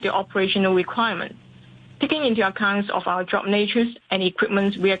the operational requirements, taking into account of our job natures and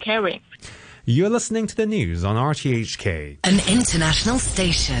equipment we are carrying. You're listening to the news on RTHK. An international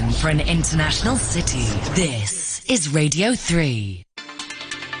station for an international city. This is Radio 3.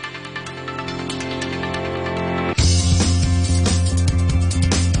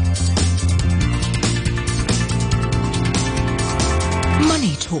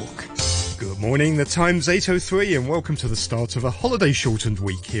 Money Talk. Good morning, the time's 8:03 and welcome to the start of a holiday-shortened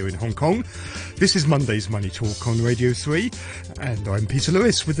week here in Hong Kong. This is Monday's Money Talk on Radio 3 and I'm Peter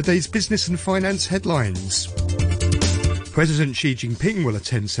Lewis with the day's business and finance headlines. President Xi Jinping will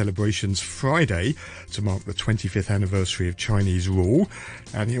attend celebrations Friday to mark the 25th anniversary of Chinese rule,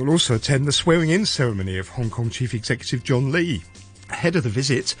 and he will also attend the swearing-in ceremony of Hong Kong Chief Executive John Lee. Ahead of the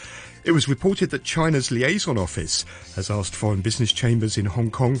visit, it was reported that China's liaison office has asked foreign business chambers in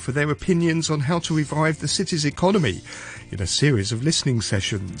Hong Kong for their opinions on how to revive the city's economy in a series of listening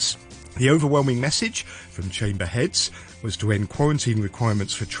sessions. The overwhelming message from chamber heads was to end quarantine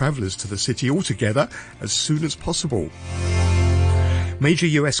requirements for travellers to the city altogether as soon as possible. Major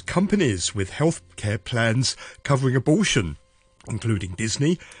US companies with healthcare plans covering abortion, including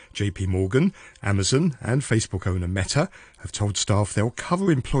Disney, JP Morgan, Amazon and Facebook owner Meta, have told staff they'll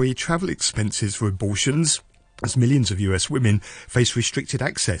cover employee travel expenses for abortions as millions of US women face restricted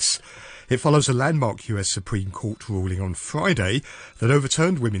access. It follows a landmark US Supreme Court ruling on Friday that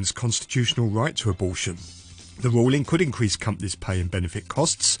overturned women's constitutional right to abortion. The ruling could increase companies' pay and benefit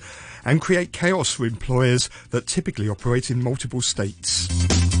costs and create chaos for employers that typically operate in multiple states.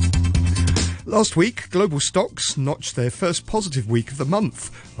 Last week, global stocks notched their first positive week of the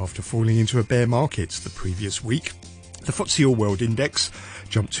month after falling into a bear market the previous week. The FTSE All-World Index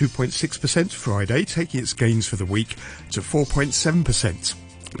jumped 2.6% Friday, taking its gains for the week to 4.7%,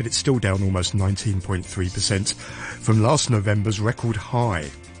 but it's still down almost 19.3% from last November's record high.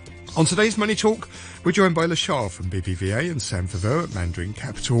 On today's Money Talk, we're joined by LaShar from BBVA and Sam Favreau at Mandarin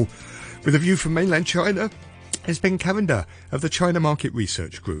Capital. With a view from mainland China is Ben Cavender of the China Market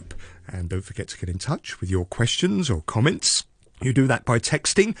Research Group. And don't forget to get in touch with your questions or comments. You do that by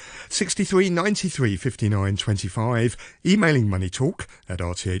texting 63 93 59 25, emailing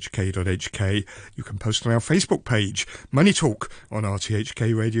moneytalk@rthk.hk. You can post on our Facebook page, Money Talk on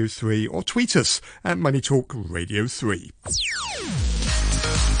RTHK Radio 3, or tweet us at Money Talk Radio 3.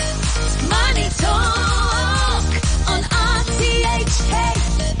 Money Talk on RTHK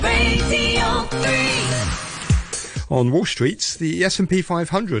Radio 3. On Wall Street, the S&P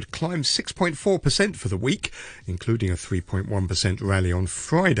 500 climbed 6.4% for the week, including a 3.1% rally on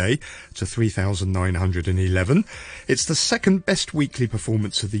Friday to 3,911. It's the second best weekly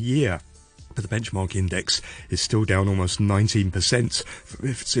performance of the year. But the benchmark index is still down almost 19% from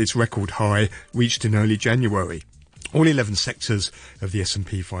its record high reached in early January. All 11 sectors of the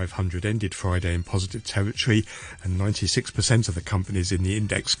S&P 500 ended Friday in positive territory, and 96% of the companies in the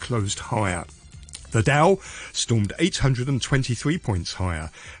index closed higher. The Dow stormed 823 points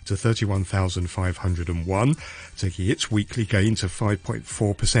higher to 31,501, taking its weekly gain to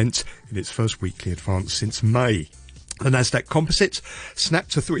 5.4% in its first weekly advance since May. The Nasdaq Composite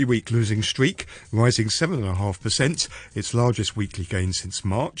snapped a 3-week losing streak, rising 7.5%, its largest weekly gain since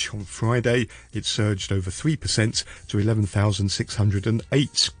March. On Friday, it surged over 3% to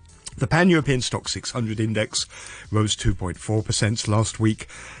 11,608. The Pan-European Stock 600 index rose 2.4% last week,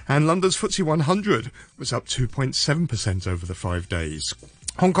 and London's FTSE 100 was up 2.7% over the 5 days.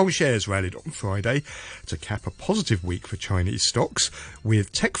 Hong Kong shares rallied on Friday to cap a positive week for Chinese stocks,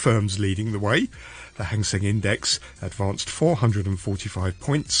 with tech firms leading the way. The Hang Seng Index advanced 445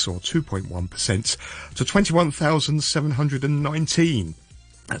 points, or 2.1%, to 21,719.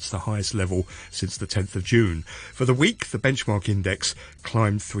 That's the highest level since the 10th of June. For the week, the benchmark index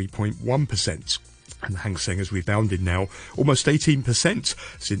climbed 3.1%. And the Hang Seng has rebounded now almost 18%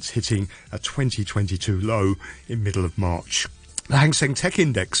 since hitting a 2022 low in middle of March. The Hang Seng Tech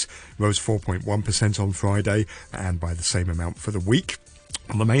Index rose 4.1% on Friday and by the same amount for the week.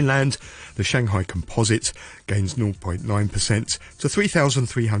 On the mainland, the Shanghai Composite gains 0.9% to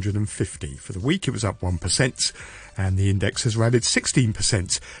 3,350. For the week, it was up 1%, and the index has rallied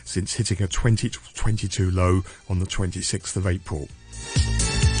 16% since hitting a 2022 low on the 26th of April.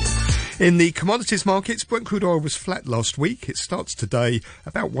 In the commodities markets, Brent crude oil was flat last week. It starts today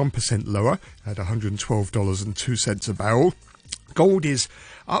about 1% lower at $112.02 a barrel. Gold is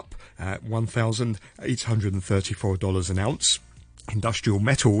up at $1,834 an ounce. Industrial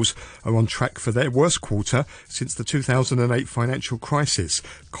metals are on track for their worst quarter since the 2008 financial crisis.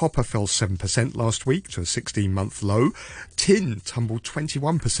 Copper fell 7% last week to a 16-month low. Tin tumbled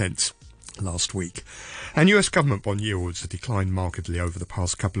 21%. last week. And US government bond yields have declined markedly over the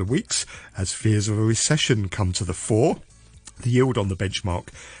past couple of weeks as fears of a recession come to the fore. The yield on the benchmark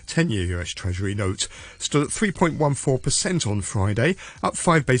 10-year US Treasury note stood at 3.14% on Friday, up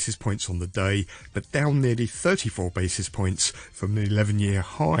 5 basis points on the day, but down nearly 34 basis points from an 11-year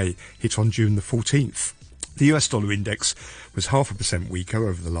high hit on June the 14th. The US dollar index was 0.5% weaker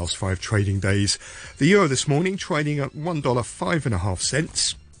over the last 5 trading days. The euro this morning trading at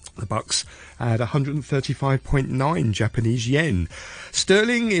 $1.05.5. The bucks at 135.9 Japanese yen.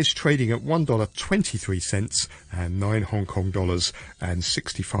 Sterling is trading at $1.23 and 9 Hong Kong dollars and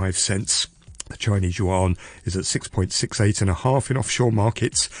 65 cents. The Chinese yuan is at 6.68.5 in offshore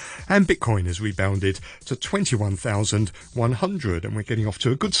markets, and Bitcoin has rebounded to 21,100, and we're getting off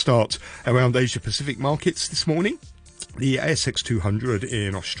to a good start around Asia Pacific markets this morning. The ASX 200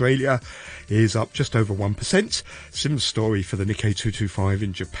 in Australia is up just over 1%. Similar story for the Nikkei 225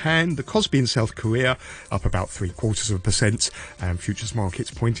 in Japan. The Kospi in South Korea up about 0.75%. And futures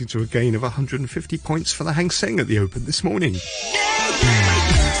markets pointing to a gain of 150 points for the Hang Seng at the open this morning.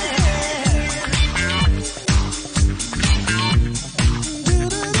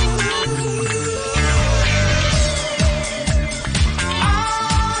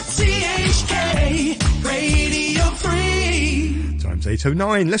 Time's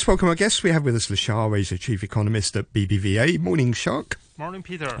 8:09. Let's welcome our guests. We have with us Lashar, he's the Chief Economist at BBVA. Morning, Shark. Morning,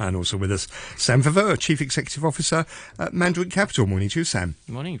 Peter. And also with us, Sam Faveur, Chief Executive Officer at Mandarin Capital. Morning to you, Sam.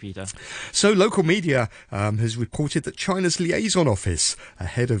 Morning, Peter. So, local media has reported that China's liaison office,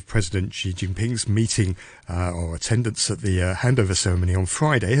 ahead of President Xi Jinping's meeting or attendance at the handover ceremony on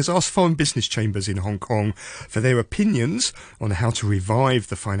Friday, has asked foreign business chambers in Hong Kong for their opinions on how to revive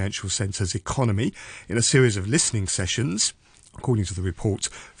the financial centre's economy in a series of listening sessions. According to the report,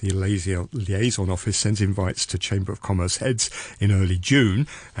 the liaison office sends invites to Chamber of Commerce heads in early June,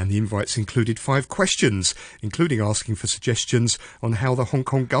 and the invites included 5 questions, including asking for suggestions on how the Hong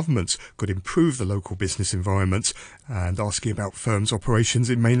Kong government could improve the local business environment and asking about firms' operations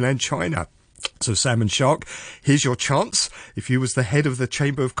in mainland China. So, Sam and Shark, here's your chance. If you was the head of the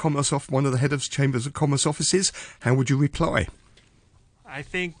Chamber of Commerce, one of the head of Chambers of Commerce offices, how would you reply? I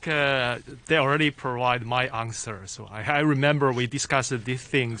think they already provide my answer. So I remember we discussed these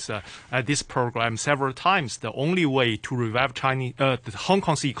things at this program several times. The only way to revive the Hong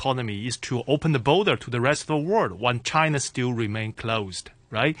Kong's economy is to open the border to the rest of the world when China still remains closed.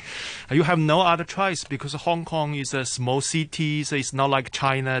 Right? You have no other choice because Hong Kong is a small city, so it's not like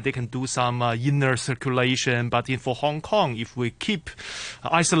China. They can do some inner circulation. But for Hong Kong, if we keep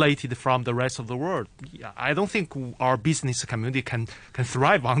isolated from the rest of the world, I don't think our business community can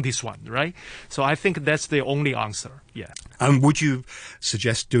thrive on this one, right? So I think that's the only answer, yeah. And would you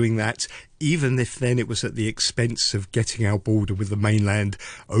suggest doing that even if then it was at the expense of getting our border with the mainland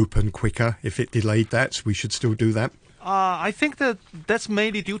open quicker? If it delayed that, we should still do that? I think that's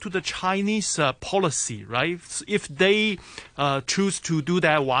mainly due to the Chinese policy, right? If they choose to do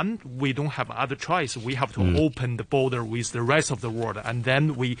that one, we don't have other choice. We have to open the border with the rest of the world, and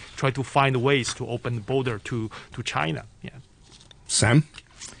then we try to find ways to open the border to China. Yeah. Sam?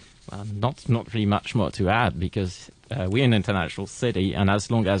 Well, not really much more to add because we're an international city, and as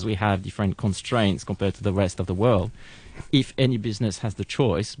long as we have different constraints compared to the rest of the world, if any business has the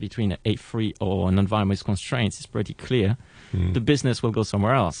choice between a free or an environment constraints, it's pretty clear. The business will go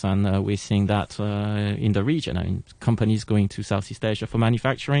somewhere else, and we're seeing that in the region. I mean, companies going to Southeast Asia for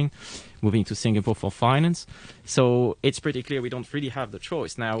manufacturing, moving to Singapore for finance. So it's pretty clear we don't really have the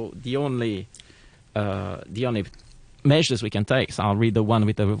choice. Now, the only measures we can take, so I'll read the one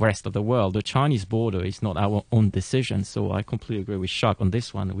with the rest of the world. The Chinese border is not our own decision, so I completely agree with Shark on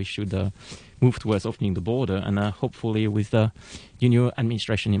this one. We should move towards opening the border, and hopefully with the new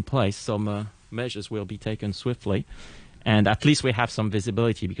administration in place, some measures will be taken swiftly. And at least we have some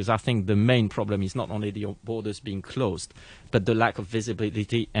visibility, because I think the main problem is not only the borders being closed, but the lack of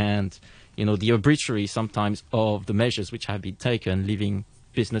visibility and, the arbitrary sometimes of the measures which have been taken, leaving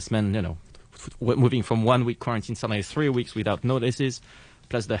businessmen, moving from 1 week quarantine suddenly 3 weeks without notices,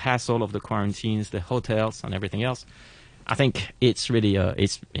 plus the hassle of the quarantines, the hotels, and everything else. I think it's really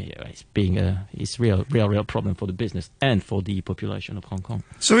it's real problem for the business and for the population of Hong Kong.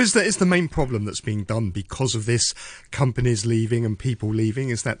 So is the main problem that's being done because of this, companies leaving and people leaving?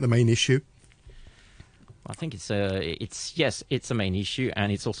 Is that the main issue? I think it's a main issue,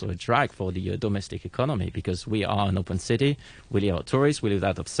 and it's also a drag for the domestic economy, because we are an open city, we live out tourists, we live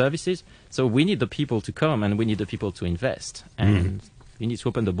out of services, so we need the people to come and we need the people to invest, and we need to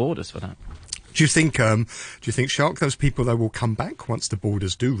open the borders for that. Do you think, Shark, those people though will come back once the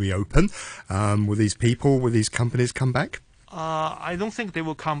borders do reopen? Will these companies come back? I don't think they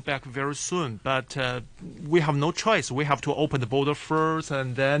will come back very soon, but we have no choice. We have to open the border first,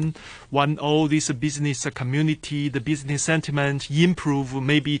 and then when all this business community, the business sentiment improve,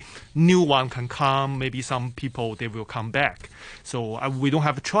 maybe new one can come, maybe some people, they will come back. So we don't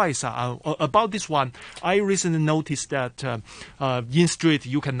have a choice. About this one, I recently noticed that in street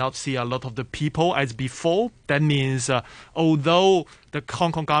you cannot see a lot of the people as before. That means although the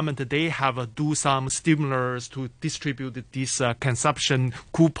Hong Kong government, they have do some stimulus to distribute these consumption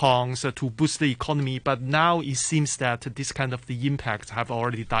coupons to boost the economy, but now it seems that this kind of the impacts have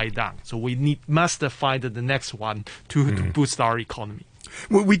already died down. So we must find the next one to boost our economy.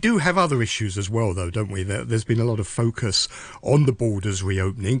 Well, we do have other issues as well, though, don't we? There's been a lot of focus on the borders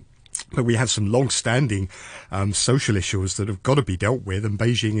reopening. But we have some long-standing social issues that have got to be dealt with, and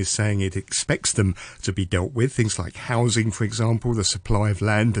Beijing is saying it expects them to be dealt with. Things like housing, for example, the supply of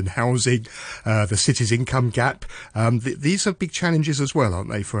land and housing, the city's income gap. These are big challenges as well,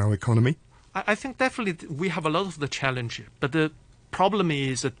 aren't they, for our economy? I think definitely we have a lot of the challenge, but the problem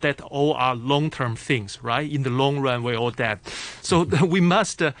is that all are long-term things, right? In the long run, we're all dead. So we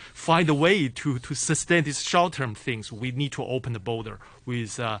must find a way to sustain these short-term things. We need to open the border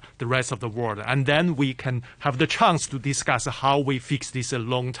with the rest of the world, and then we can have the chance to discuss how we fix these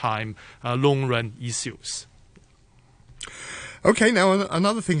long-run issues. Okay, now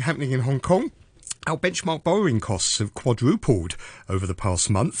another thing happening in Hong Kong. Our benchmark borrowing costs have quadrupled over the past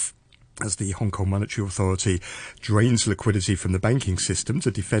month, as the Hong Kong Monetary Authority drains liquidity from the banking system to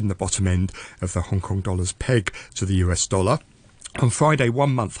defend the bottom end of the Hong Kong dollar's peg to the US dollar. On Friday,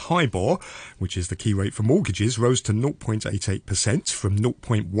 1 month HIBOR, which is the key rate for mortgages, rose to 0.88% from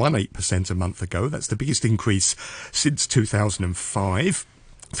 0.18% a month ago. That's the biggest increase since 2005.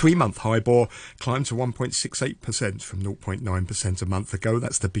 3 month HIBOR climbed to 1.68% from 0.9% a month ago.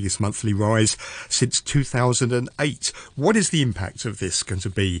 That's the biggest monthly rise since 2008. What is the impact of this going to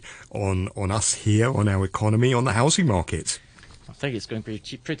be on us here, on our economy, on the housing market? I think it's going to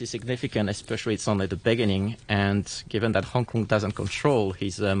be pretty significant, especially it's only the beginning. And given that Hong Kong doesn't control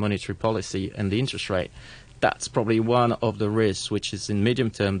his monetary policy and the interest rate, that's probably one of the risks, which is in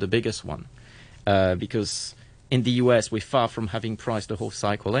medium term the biggest one, because in the US, we're far from having priced the whole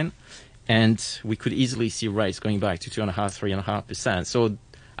cycle in, and we could easily see rates going back to 2.5%, 3.5%. So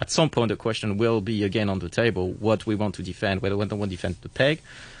at some point, the question will be again on the table what we want to defend, whether we want to defend the peg,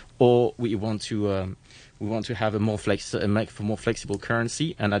 or we want to have a more flexible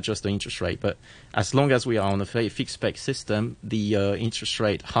currency and adjust the interest rate. But as long as we are on a very fixed peg system, the interest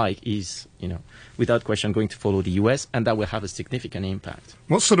rate hike is, without question going to follow the US, and that will have a significant impact.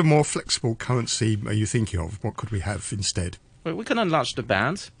 What sort of more flexible currency are you thinking of? What could we have instead? Well, we can enlarge the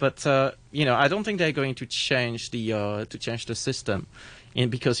band, but I don't think they're going to change the system,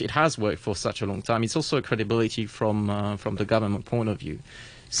 because it has worked for such a long time. It's also a credibility from the government point of view.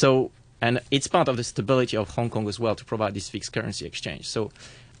 So, and it's part of the stability of Hong Kong as well to provide this fixed currency exchange. So,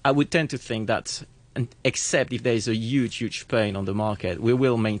 I would tend to think that, except if there is a huge pain on the market, we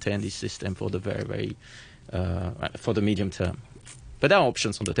will maintain this system for the very for the medium term. But there are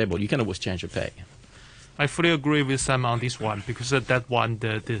options on the table. You can always change your peg. I fully agree with Sam on this one, because that one,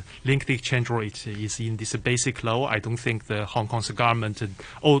 the linked exchange rate is in this basic law. I don't think the Hong Kong's government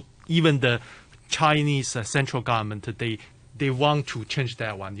or even the Chinese central government, they want to change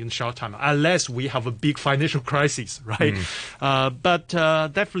that one in short time, unless we have a big financial crisis, right? But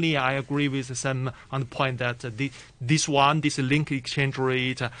definitely I agree with Sam on the point that this linked exchange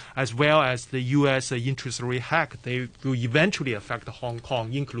rate, as well as the U.S. interest rate hike, they will eventually affect Hong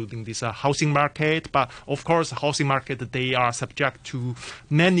Kong, including this housing market. But of course, housing market, they are subject to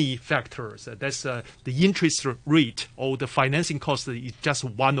many factors. That's the interest rate or the financing cost is just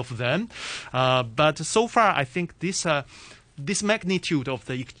one of them. But so far, I think this magnitude of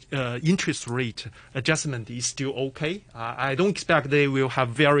the interest rate adjustment is still okay. I don't expect they will have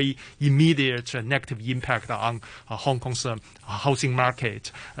very immediate negative impact on Hong Kong's housing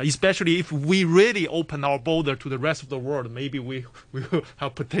market, especially if we really open our border to the rest of the world. Maybe we will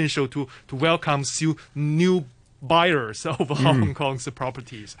have potential to welcome new buyers of Hong Kong's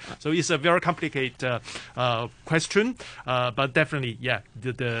properties. So it's a very complicated question, but definitely,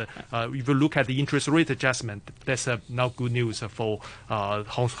 if you look at the interest rate adjustment, that's now good news for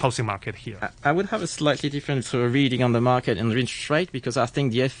housing market here. I would have a slightly different reading on the market and the interest rate, because I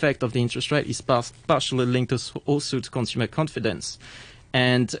think the effect of the interest rate is partially linked also to consumer confidence.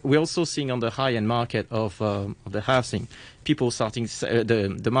 And we're also seeing on the high-end market of the housing, people starting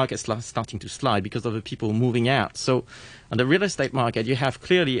the market's starting to slide because of the people moving out. So on the real estate market, you have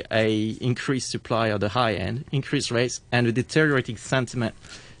clearly a increased supply of the high end, increased rates, and a deteriorating sentiment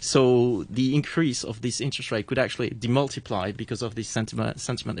So the increase of this interest rate could actually demultiply because of this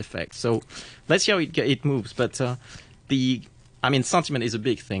sentiment effect. So let's see how it moves. But sentiment is a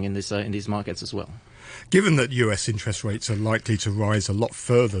big thing in these markets as well. Given that US interest rates are likely to rise a lot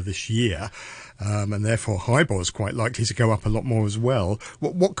further this year, and therefore HIBOR is quite likely to go up a lot more as well,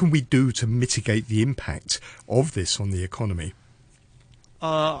 what can we do to mitigate the impact of this on the economy?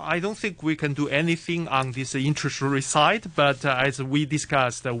 I don't think we can do anything on this interest rate side, but as we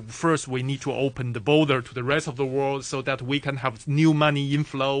discussed, first we need to open the border to the rest of the world so that we can have new money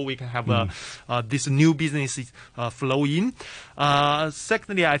inflow, we can have this new business flow in.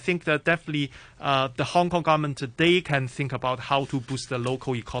 Secondly, I think that definitely the Hong Kong government, they can think about how to boost the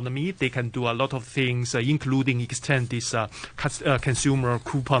local economy. They can do a lot of things, including extend this consumer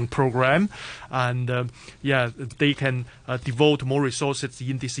coupon program. And they can devote more resources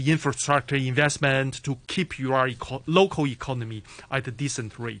in this infrastructure investment to keep your local economy at a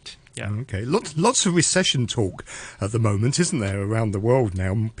decent rate. Yeah. Okay. Lots of recession talk at the moment, isn't there, around the world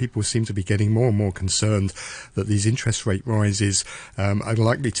now? People seem to be getting more and more concerned that these interest rate rises are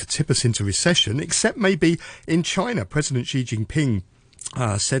likely to tip us into recession, except maybe in China. President Xi Jinping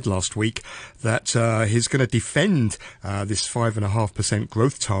said last week that he's going to defend this 5.5%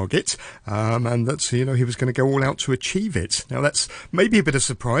 growth target, and that he was going to go all out to achieve it. Now that's maybe a bit of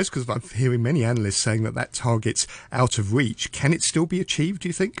surprise because I'm hearing many analysts saying that target's out of reach. Can it still be achieved, do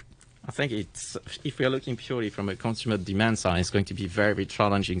you think? I think if we are looking purely from a consumer demand side, it's going to be very, very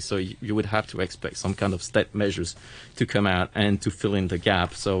challenging. So you would have to expect some kind of step measures to come out and to fill in the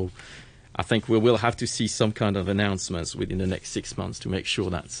gap. So I think we will have to see some kind of announcements within the next 6 months to make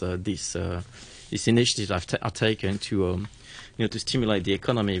sure that these initiatives are taken to stimulate the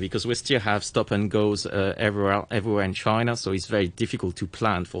economy, because we still have stop and goes everywhere in China. So it's very difficult to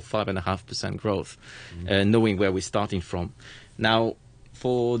plan for 5.5% growth, knowing where we're starting from. Now,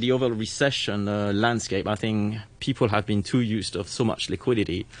 for the overall recession landscape, I think people have been too used to so much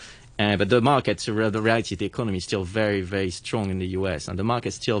liquidity. But the markets, the reality, the economy is still very, very strong in the US, and the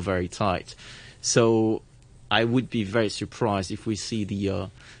market's still very tight. So I would be very surprised if we see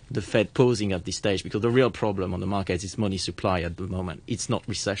the Fed pausing at this stage, because the real problem on the market is money supply at the moment. It's not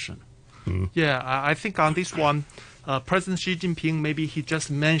recession. Yeah, I think on this one, President Xi Jinping, maybe he just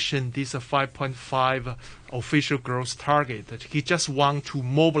mentioned this 5.5 official growth target, that he just want to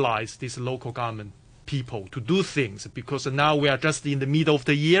mobilize this local government people to do things, because now we are just in the middle of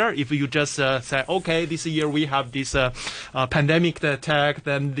the year. If you just say, okay, this year we have this pandemic attack,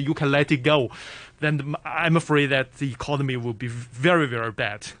 then you can let it go. Then I'm afraid that the economy will be very, very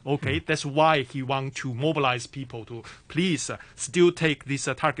bad. Okay, that's why he wants to mobilize people to please still take these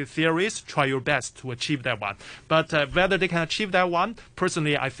target theories, try your best to achieve that one. But whether they can achieve that one,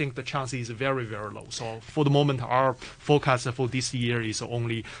 personally, I think the chance is very, very low. So for the moment, our forecast for this year is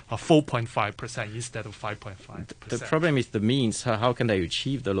only 4.5% instead of 5.5%. The problem is the means. How can they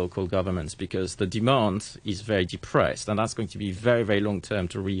achieve the local governments? Because the demand is very depressed, and that's going to be very, very long term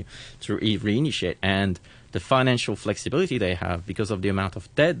to reinitiate. And the financial flexibility they have, because of the amount of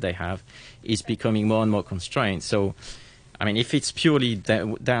debt they have, is becoming more and more constrained. So, I mean, if it's purely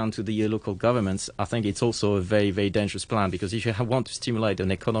down to the local governments, I think it's also a very, very dangerous plan, because if you want to stimulate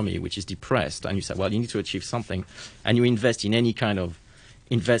an economy which is depressed, and you say, well, you need to achieve something, and you invest in any kind of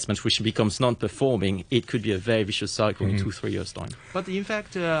investment which becomes non-performing, it could be a very vicious cycle in 2-3 years' time. But in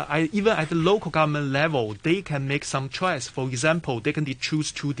fact, even at the local government level, they can make some choice. For example, they can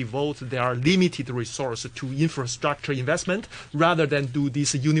choose to devote their limited resource to infrastructure investment rather than do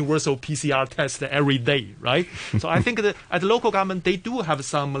this universal PCR test every day, right? So I think that at the local government, they do have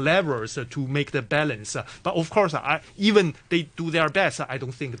some levers to make the balance. But of course, even they do their best, I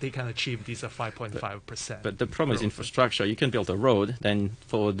don't think they can achieve this 5.5%. But the problem is infrastructure. You can build a road, then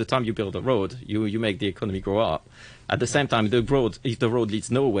for the time you build a road, you make the economy grow up. At the same time, if the road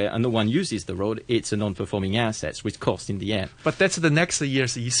leads nowhere and no one uses the road, it's a non-performing asset, which costs in the end. But that's the next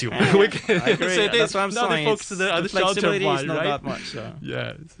year's issue. I agree. That's what I'm saying. The flexibility one, is not right? that much. So.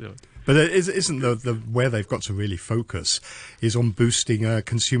 Yeah. So. But isn't the where they've got to really focus is on boosting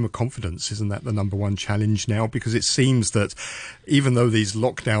consumer confidence? Isn't that the number one challenge now? Because it seems that even though these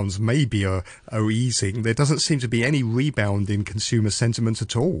lockdowns maybe are easing, there doesn't seem to be any rebound in consumer sentiment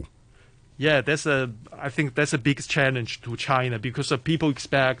at all. Yeah, I think that's a big challenge to China, because people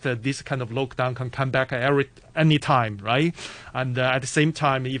expect this kind of lockdown can come back any time, right? And at the same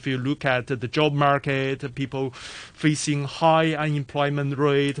time, if you look at the job market, people facing high unemployment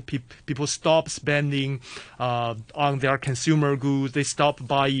rate, people stop spending on their consumer goods, they stop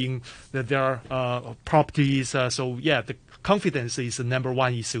buying their properties. So the confidence is the number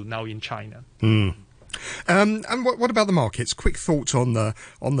one issue now in China. And what about the markets? Quick thoughts on the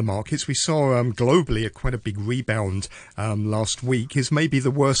markets. We saw globally quite a big rebound last week. Is maybe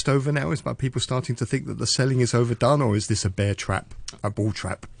the worst over now? Is about people starting to think that the selling is overdone, or is this a bear trap, a bull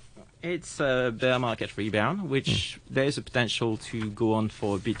trap? It's a bear market rebound, which there is a potential to go on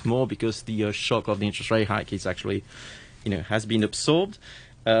for a bit more because the shock of the interest rate hike is actually, has been absorbed.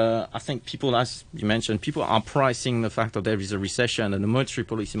 I think people, as you mentioned, people are pricing the fact that there is a recession and the monetary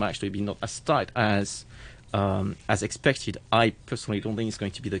policy might actually be not as tight as expected. I personally don't think it's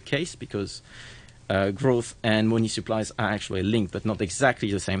going to be the case because growth and money supplies are actually linked, but not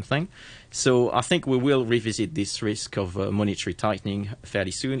exactly the same thing. So I think we will revisit this risk of monetary tightening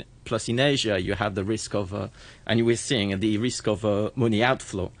fairly soon. Plus, in Asia, you have the risk of, and we're seeing the risk of money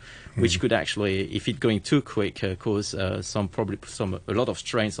outflow, which could actually, if it's going too quick, cause a lot of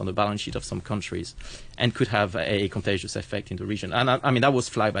strains on the balance sheet of some countries, and could have a contagious effect in the region. And I mean, that was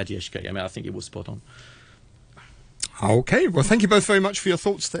flagged by DHK. I mean, I think it was spot on. Okay, well, thank you both very much for your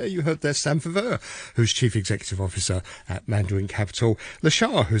thoughts there. You heard there Sam Favre, who's Chief Executive Officer at Mandarin Capital,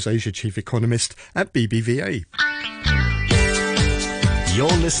 LeShah, who's Asia Chief Economist at BBVA. You're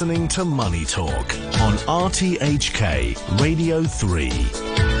listening to Money Talk on RTHK Radio 3.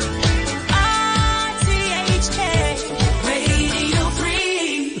 RTHK Radio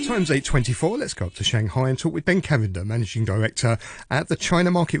 3. The time's 8:24. Let's go up to Shanghai and talk with Ben Cavender, Managing Director at the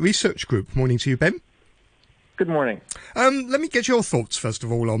China Market Research Group. Morning to you, Ben. Good morning. Let me get your thoughts, first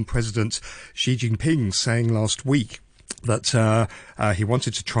of all, on President Xi Jinping saying last week that he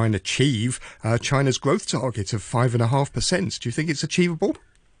wanted to try and achieve China's growth target of 5.5%. Do you think it's achievable?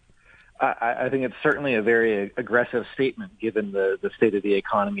 I think it's certainly a very aggressive statement given the state of the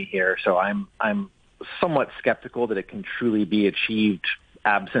economy here. So I'm somewhat skeptical that it can truly be achieved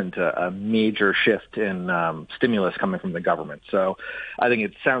absent a major shift in stimulus coming from the government. So I think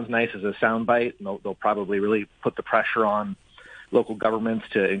it sounds nice as a soundbite, and they'll probably really put the pressure on local governments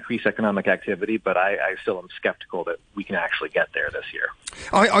to increase economic activity, but I still am skeptical that we can actually get there this year.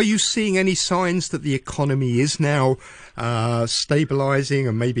 Are you seeing any signs that the economy is now stabilizing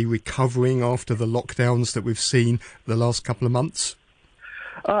and maybe recovering after the lockdowns that we've seen the last couple of months?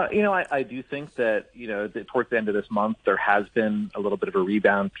 I do think that, that towards the end of this month, there has been a little bit of a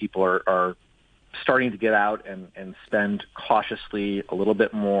rebound. People are starting to get out and spend cautiously a little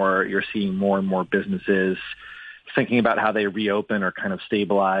bit more. You're seeing more and more businesses thinking about how they reopen or kind of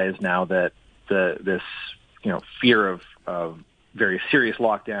stabilize now that this fear of very serious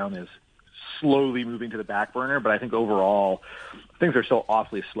lockdown is slowly moving to the back burner. But I think overall things are still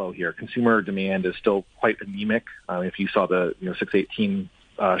awfully slow here. Consumer demand is still quite anemic. If you saw the 618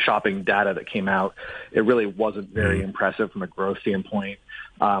 shopping data that came out, it really wasn't very impressive from a growth standpoint.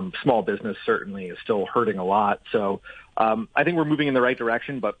 Small business certainly is still hurting a lot. So I think we're moving in the right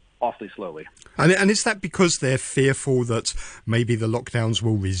direction, but awfully slowly. And is that because they're fearful that maybe the lockdowns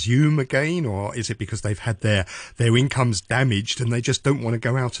will resume again, or is it because they've had their incomes damaged and they just don't want to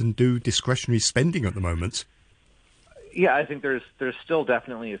go out and do discretionary spending at the moment? Yeah, I think there's still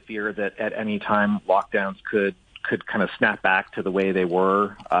definitely a fear that at any time lockdowns could kind of snap back to the way they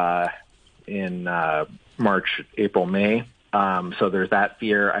were in March, April, May. So there's that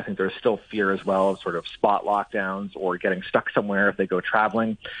fear. I think there's still fear as well of sort of spot lockdowns or getting stuck somewhere if they go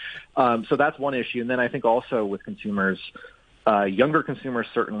traveling. So that's one issue. And then I think also with consumers, younger consumers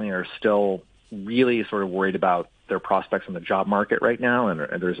certainly are still really sort of worried about their prospects in the job market right now. And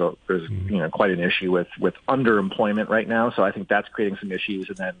there's quite an issue with underemployment right now. So I think that's creating some issues.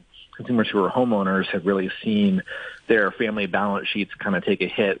 And then consumers who are homeowners have really seen their family balance sheets kind of take a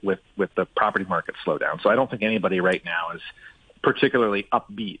hit with the property market slowdown. So I don't think anybody right now is particularly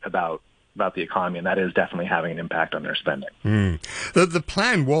upbeat about the economy, and that is definitely having an impact on their spending. The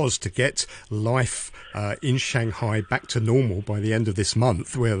plan was to get life in Shanghai back to normal by the end of this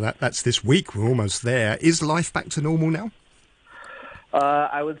month. Well, that's this week. We're almost there. Is life back to normal now?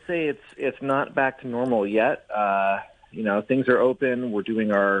 I would say it's not back to normal yet. Things are open. We're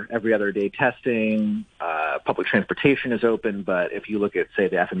doing our every other day testing. Public transportation is open. But if you look at, say,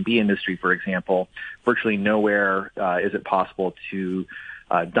 the F&B industry, for example, virtually nowhere is it possible to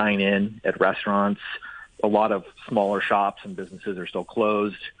dine in at restaurants. A lot of smaller shops and businesses are still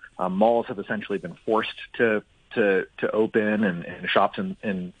closed. Malls have essentially been forced to open, and shops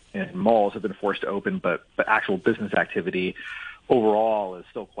and malls have been forced to open. But actual business activity overall is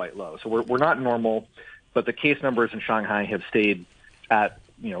still quite low. So we're not normal. But the case numbers in Shanghai have stayed at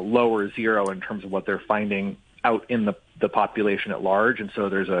lower zero in terms of what they're finding out in the population at large. And so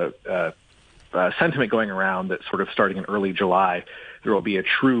there's a sentiment going around that sort of starting in early July, there will be a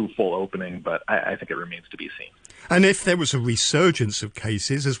true full opening, but I think it remains to be seen. And if there was a resurgence of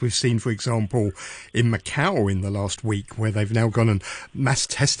cases, as we've seen, for example, in Macau in the last week, where they've now gone and mass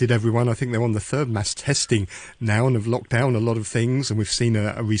tested everyone, I think they're on the third mass testing now and have locked down a lot of things, and we've seen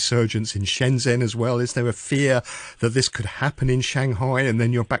a resurgence in Shenzhen as well. Is there a fear that this could happen in Shanghai and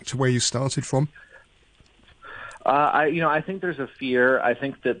then you're back to where you started from? I think there's a fear. I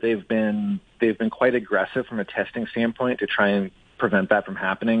think that they've been quite aggressive from a testing standpoint to try and prevent that from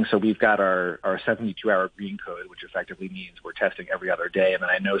happening. So we've got our 72-hour green code, which effectively means we're testing every other day. And then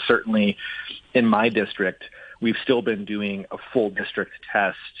I know certainly in my district, we've still been doing a full district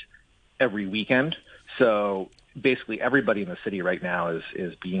test every weekend. So basically everybody in the city right now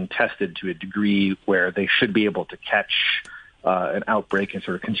is being tested to a degree where they should be able to catch an outbreak and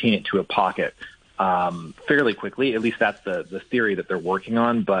sort of contain it to a pocket fairly quickly. At least that's the theory that they're working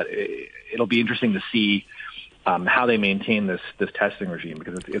on. But it'll be interesting to see how they maintain this testing regime,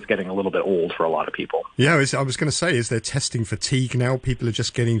 because it's getting a little bit old for a lot of people. Yeah, I was going to say, is there testing fatigue now? People are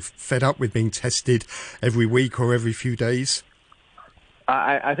just getting fed up with being tested every week or every few days?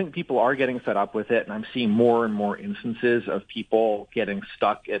 I think people are getting fed up with it, and I'm seeing more and more instances of people getting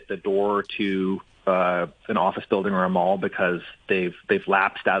stuck at the door to an office building or a mall because they've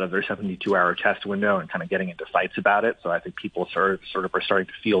lapsed out of their 72-hour test window and kind of getting into fights about it. So I think people sort of are starting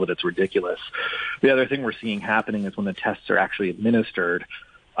to feel that it's ridiculous. The other thing we're seeing happening is when the tests are actually administered,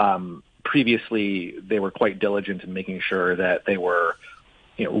 previously they were quite diligent in making sure that they were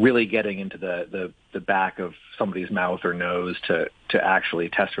really getting into the back of somebody's mouth or nose to actually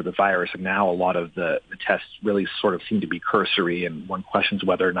test for the virus. And now a lot of the tests really sort of seem to be cursory, and one questions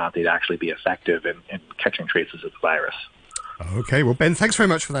whether or not they'd actually be effective in catching traces of the virus. Okay, well, Ben, thanks very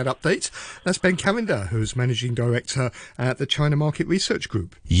much for that update. That's Ben Callender, who's Managing Director at the China Market Research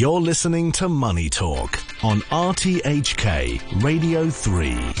Group. You're listening to Money Talk on RTHK Radio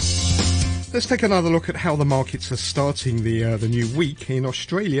 3. Let's take another look at how the markets are starting the new week. In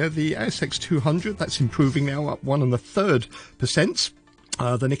Australia, the ASX 200, that's improving now, up 1 1/3%.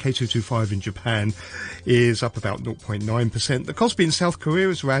 The Nikkei 225 in Japan is up about 0.9%. The Kospi in South Korea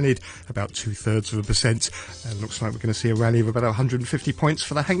has rallied about 2/3%. And looks like we're going to see a rally of about 150 points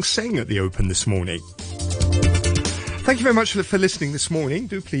for the Hang Seng at the open this morning. Thank you very much for listening this morning.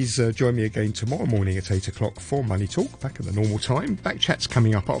 Do please join me again tomorrow morning at 8 o'clock for Money Talk, back at the normal time. Back chat's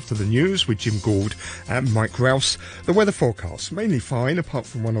coming up after the news with Jim Gould and Mike Rouse. The weather forecast, mainly fine, apart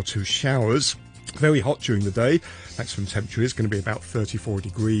from 1 or 2 showers. Very hot during the day. Maximum temperature is going to be about 34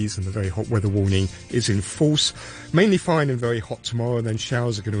 degrees, and the very hot weather warning is in force. Mainly fine and very hot tomorrow, then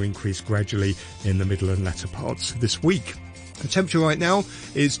showers are going to increase gradually in the middle and latter parts this week. The temperature right now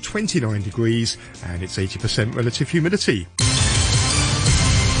is 29 degrees and it's 80% relative humidity.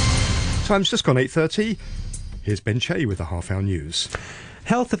 Time's just gone 8:30. Here's Ben Che with the half-hour news.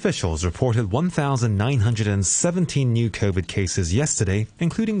 Health officials reported 1,917 new COVID cases yesterday,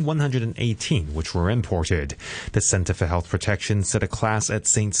 including 118 which were imported. The Centre for Health Protection said a class at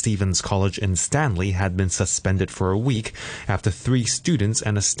St. Stephen's College in Stanley had been suspended for a week after 3 students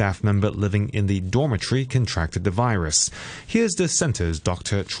and a staff member living in the dormitory contracted the virus. Here's the centre's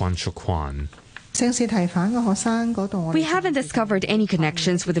Dr. Chuan Shukwan. We haven't discovered any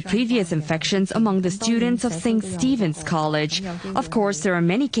connections with the previous infections among the students of St. Stephen's College. Of course, there are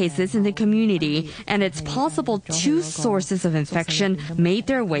many cases in the community, and it's possible 2 sources of infection made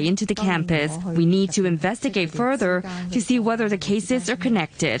their way into the campus. We need to investigate further to see whether the cases are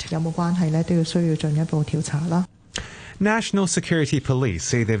connected. National Security Police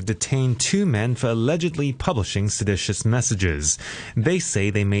say they've detained 2 men for allegedly publishing seditious messages. They say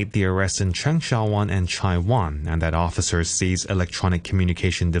they made the arrest in Chengshawan and Chaiwan, and that officers seized electronic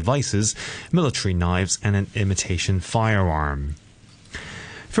communication devices, military knives, and an imitation firearm.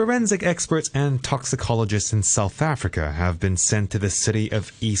 Forensic experts and toxicologists in South Africa have been sent to the city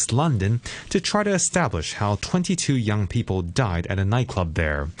of East London to try to establish how 22 young people died at a nightclub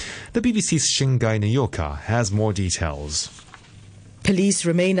there. The BBC's Shingai Nayoka has more details. Police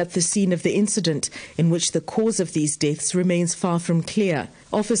remain at the scene of the incident, in which the cause of these deaths remains far from clear.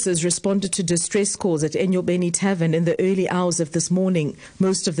 Officers responded to distress calls at Enyobeni Tavern in the early hours of this morning.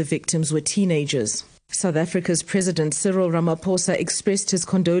 Most of the victims were teenagers. South Africa's President Cyril Ramaphosa expressed his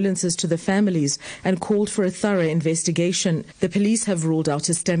condolences to the families and called for a thorough investigation. The police have ruled out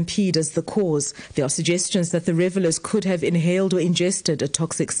a stampede as the cause. There are suggestions that the revelers could have inhaled or ingested a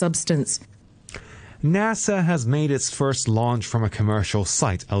toxic substance. NASA has made its first launch from a commercial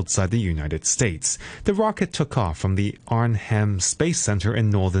site outside the United States. The rocket took off from the Arnhem Space Center in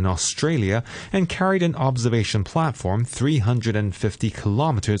northern Australia and carried an observation platform 350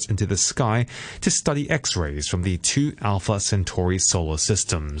 kilometers into the sky to study X-rays from the 2 Alpha Centauri solar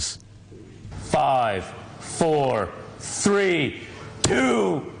systems. 5, 4, 3,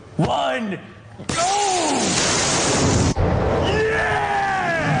 2, 1, go!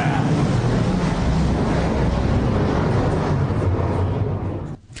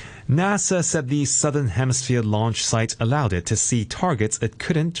 NASA said the Southern Hemisphere launch site allowed it to see targets it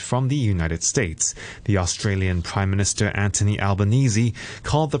couldn't from the United States. The Australian Prime Minister Anthony Albanese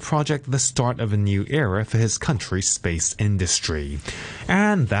called the project the start of a new era for his country's space industry.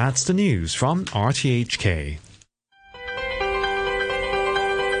 And that's the news from RTHK.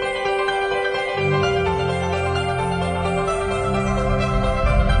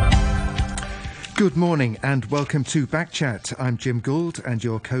 Good morning and welcome to Backchat. I'm Jim Gould and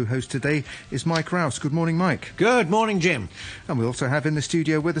your co-host today is Mike Rouse. Good morning, Mike. Good morning, Jim. And we also have in the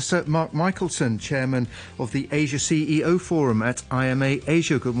studio with us Mark Michelson, Chairman of the Asia CEO Forum at IMA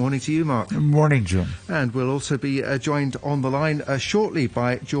Asia. Good morning to you, Mark. Good morning, Jim. And we'll also be joined on the line shortly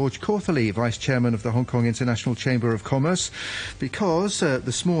by George Cortherley, Vice Chairman of the Hong Kong International Chamber of Commerce, because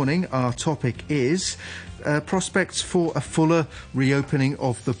this morning our topic is prospects for a fuller reopening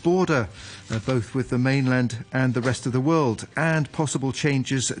of the border, both with the mainland and the rest of the world, and possible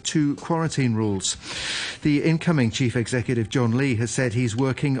changes to quarantine rules. The incoming Chief Executive John Lee has said he's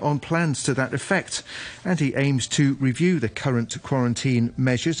working on plans to that effect, and he aims to review the current quarantine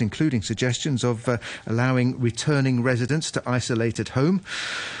measures, including suggestions of allowing returning residents to isolate at home,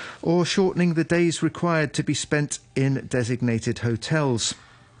 or shortening the days required to be spent in designated hotels.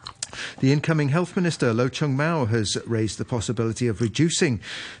 The incoming Health Minister, Lo Chung-mau, has raised the possibility of reducing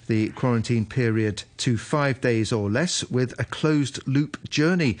the quarantine period to 5 days or less with a closed-loop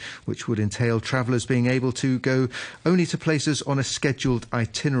journey, which would entail travellers being able to go only to places on a scheduled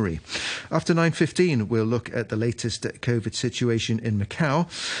itinerary. After 9:15, we'll look at the latest COVID situation in Macau.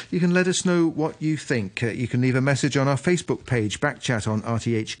 You can let us know what you think. You can leave a message on our Facebook page, Backchat on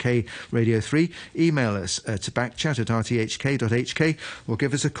RTHK Radio 3. Email us to backchat@rthk.hk or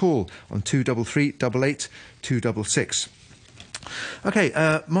give us a call on 233 88 266. Okay,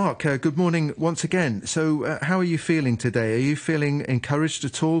 Mark, good morning once again. So how are you feeling today? Are you feeling encouraged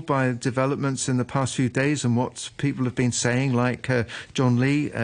at all by developments in the past few days and what people have been saying, like John Lee